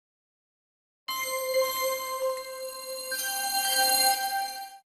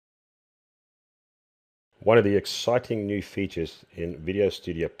One of the exciting new features in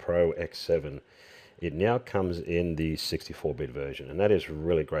VideoStudio Pro X7, it now comes in the 64-bit version, and that is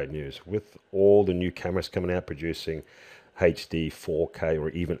really great news. With all the new cameras coming out producing HD, 4K, or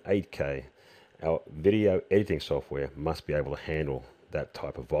even 8K, our video editing software must be able to handle that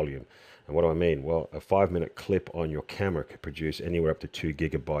type of volume. And what do I mean? Well, a 5-minute clip on your camera could produce anywhere up to 2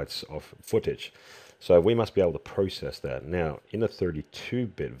 gigabytes of footage. So we must be able to process that. Now, in the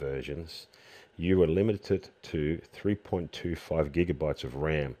 32-bit versions, you are limited to 3.25 gigabytes of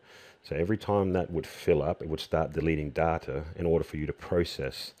RAM. So every time that would fill up, it would start deleting data in order for you to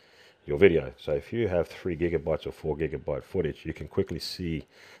process your video. So if you have 3 gigabytes or 4 gigabyte footage, you can quickly see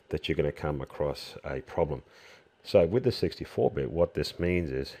that you're going to come across a problem. So with the 64-bit, what this means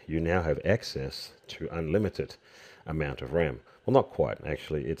is you now have access to unlimited amount of RAM. Well, not quite,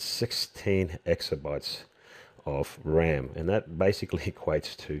 actually. It's 16 exabytes of RAM, and that basically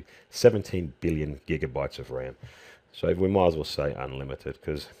equates to 17 billion gigabytes of RAM. So we might as well say unlimited,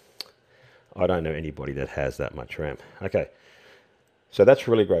 because I don't know anybody that has that much RAM. Okay, so that's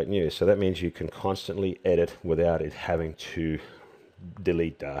really great news. So that means you can constantly edit without it having to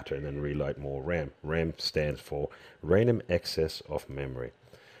delete data and then reload more RAM. RAM stands for random access of memory.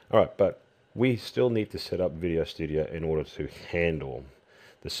 All right, but we still need to set up VideoStudio in order to handle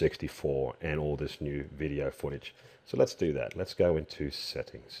the 64 and all this new video footage. So let's do that. Let's go into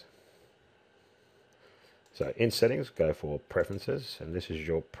settings. So in settings, go for preferences, and this is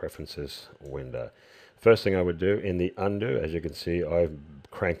your preferences window. First thing I would do in the undo, as you can see, I've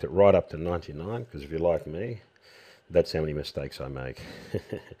cranked it right up to 99, because if you're like me, that's how many mistakes I make.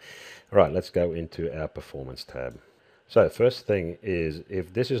 Right, let's go into our performance tab. So first thing is,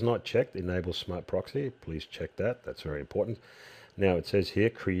 if this is not checked, enable smart proxy, please check that. That's very important. Now it says here,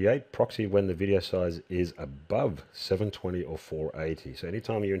 create proxy when the video size is above 720 or 480. So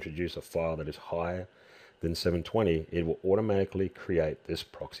anytime you introduce a file that is higher than 720, it will automatically create this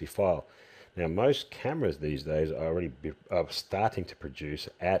proxy file. Now most cameras these days are already starting to produce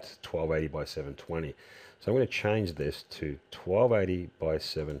at 1280 by 720. So I'm going to change this to 1280 by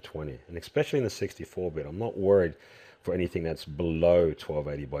 720. And especially in the 64-bit, I'm not worried for anything that's below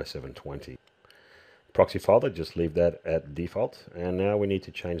 1280 by 720. Proxy folder, just leave that at default. And now we need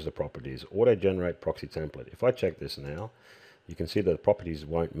to change the properties. Auto generate proxy template. If I check this now, you can see that the properties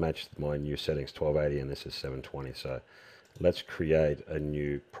won't match my new settings, 1280, and this is 720. So let's create a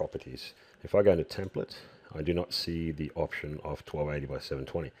new properties. If I go into template, I do not see the option of 1280 by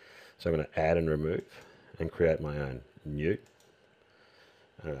 720. So I'm going to add and remove and create my own new.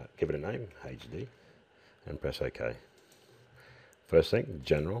 Give it a name, HD, and press OK. First thing,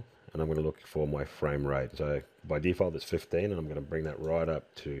 general. And I'm going to look for my frame rate. So by default it's 15, and I'm going to bring that right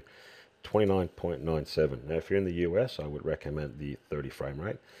up to 29.97. Now if you're in the US, I would recommend the 30 frame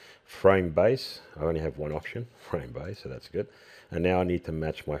rate. Frame base, I only have one option, frame base, so that's good. And now I need to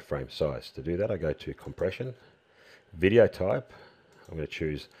match my frame size. To do that, I go to compression, video type. I'm going to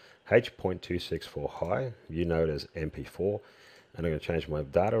choose H.264 high, you know it as MP4, and I'm going to change my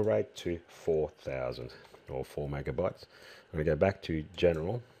data rate to 4000 or 4 megabytes. I'm going to go back to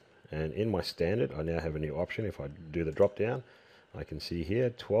general. And in my standard, I now have a new option. If I do the drop down, I can see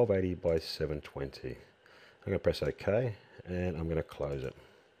here 1280 by 720. I'm going to press OK, and I'm going to close it.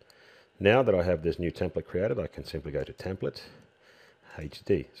 Now that I have this new template created, I can simply go to template,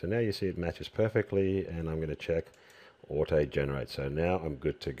 HD. So now you see it matches perfectly, and I'm going to check auto generate. So now I'm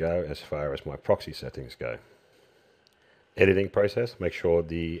good to go as far as my proxy settings go. Editing process, make sure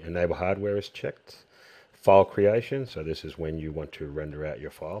the enable hardware is checked. File creation, so this is when you want to render out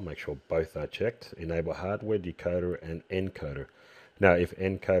your file. Make sure both are checked. Enable hardware, decoder, and encoder. Now, if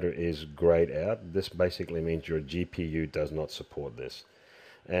encoder is grayed out, this basically means your GPU does not support this.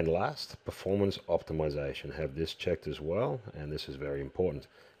 And last, performance optimization. Have this checked as well, and this is very important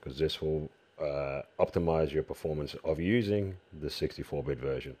because this will optimize your performance of using the 64-bit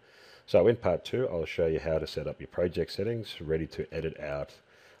version. So in part 2, I'll show you how to set up your project settings ready to edit out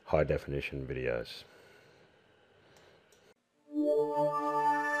high definition videos.